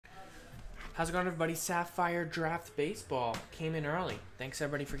How's it going, everybody? Sapphire Draft Baseball came in early. Thanks,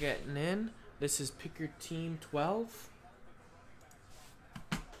 everybody, for getting in. This is Pick Your Team 12.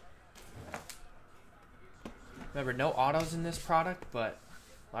 Remember, no autos in this product, but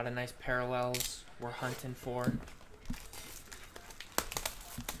a lot of nice parallels we're hunting for.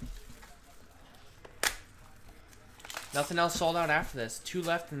 Nothing else sold out after this. 2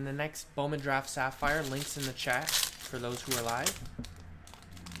 left in the next Bowman Draft Sapphire. Links in the chat for those who are live.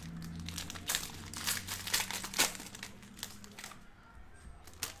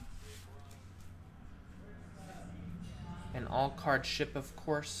 And all card ship, of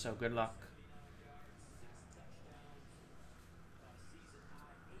course, so good luck.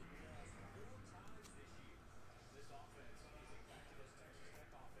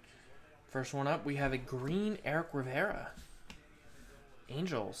 First one up, we have a green Eric Rivera.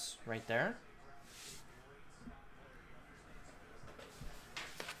 Angels right there.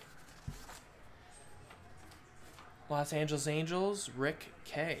 Los Angeles Angels, Rick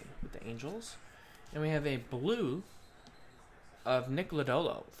K with the Angels. And we have a blue of Nick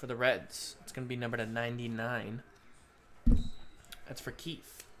Lodolo for the Reds. It's going to be numbered to 99. That's for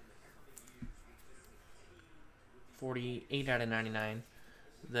Keith. 48 out of 99.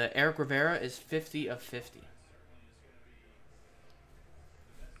 The Eric Rivera is 50 of 50.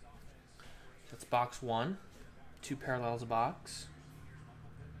 That's box 1. 2 parallels a box.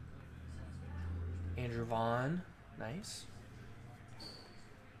 Andrew Vaughn. Nice.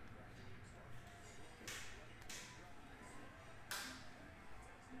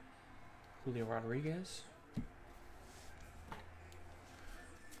 Julio Rodriguez.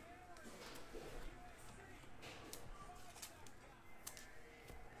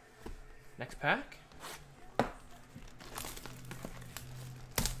 Next pack.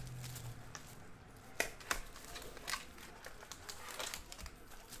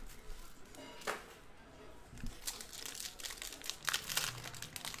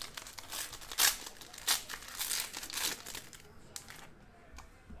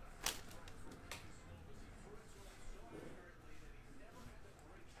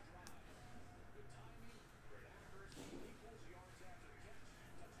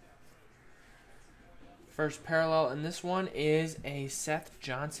 First parallel in this one is a Seth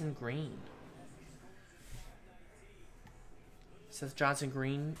Johnson green. Seth Johnson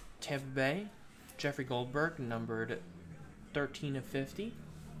green, Tampa Bay. Jeffrey Goldberg, numbered 13 of 50.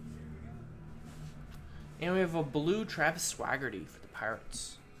 And we have a blue Travis Swaggerty for the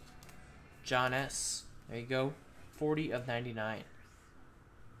Pirates. John S. There you go. 40 of 99.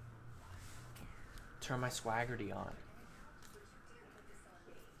 Turn my Swaggerty on.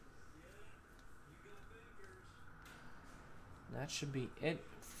 That should be it.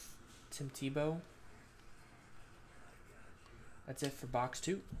 Tim Tebow. That's it for box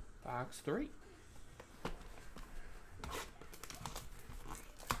 2. Box 3.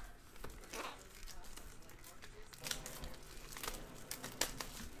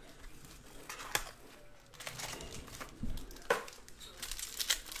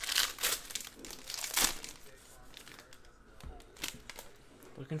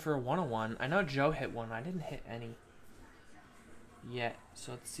 Looking for a 101. I know Joe hit one. I didn't hit any yet,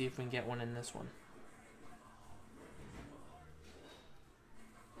 so let's see if we can get one in this one.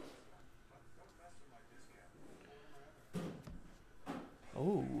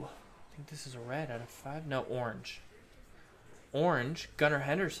 Oh, I think this is a red out of 5. No, orange. Orange, Gunnar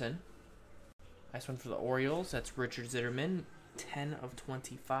Henderson. Nice one for the Orioles. That's Richard Zitterman, 10 of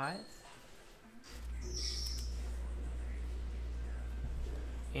 25.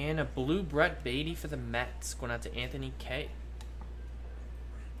 And a blue Brett Beatty for the Mets, going out to Anthony K.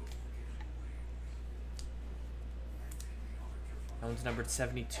 That one's numbered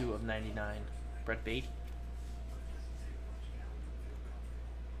 72 of 99. Brett Beatty.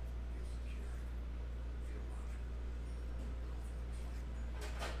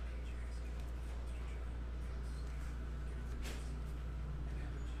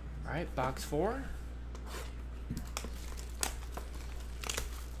 All right, box 4.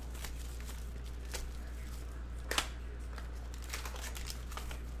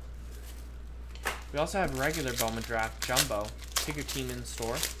 We also have regular Bowman Draft Jumbo. Pick your team in the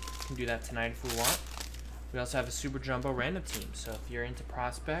store. You can do that tonight if we want. We also have a Super Jumbo random team. So if you're into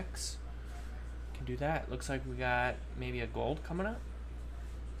prospects, you can do that. Looks like we got maybe a gold coming up.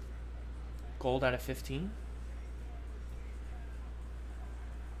 Gold out of 15.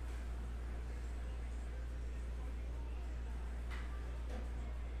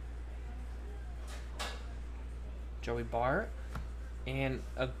 Joey Bart. And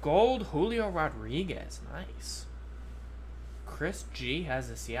a gold Julio Rodriguez. Nice. Chris G has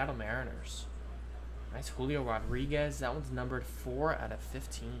the Seattle Mariners. Nice Julio Rodriguez. That one's numbered 4 out of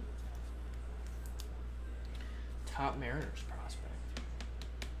 15. Top Mariners prospect.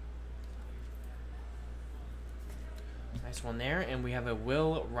 Nice one there. And we have a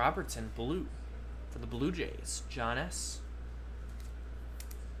Will Robertson blue for the Blue Jays. John S.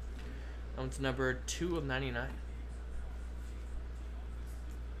 That one's numbered 2 of 99.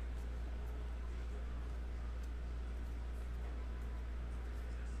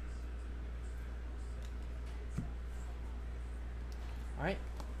 All right,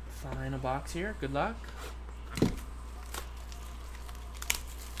 final box here. Good luck.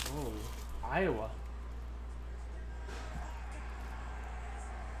 Oh, Iowa.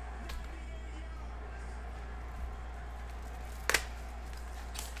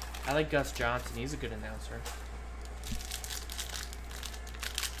 I like Gus Johnson. He's a good announcer.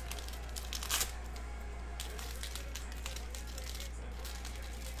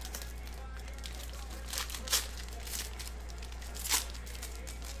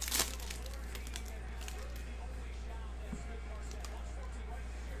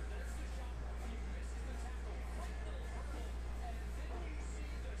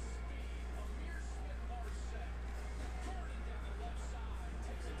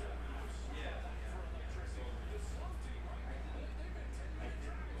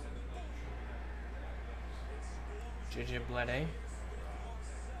 JJ Bleday.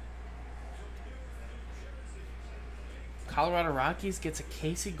 Colorado Rockies gets a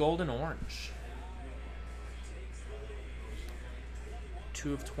Casey Golden Orange.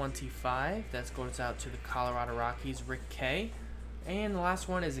 2 of 25. That goes out to the Colorado Rockies, Rick K. And the last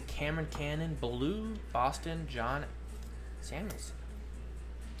one is a Cameron Cannon Blue Boston John Samuelson.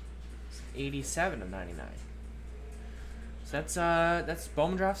 87 of 99. So that's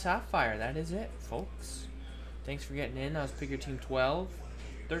Bowman Draft Sapphire. That is it, folks. Thanks for getting in. That was Pick Your Team 12.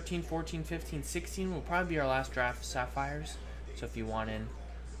 13, 14, 15, 16 will probably be our last draft of Sapphires. So if you want in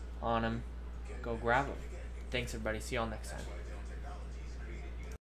on them, go grab them. Thanks, everybody. See y'all next time.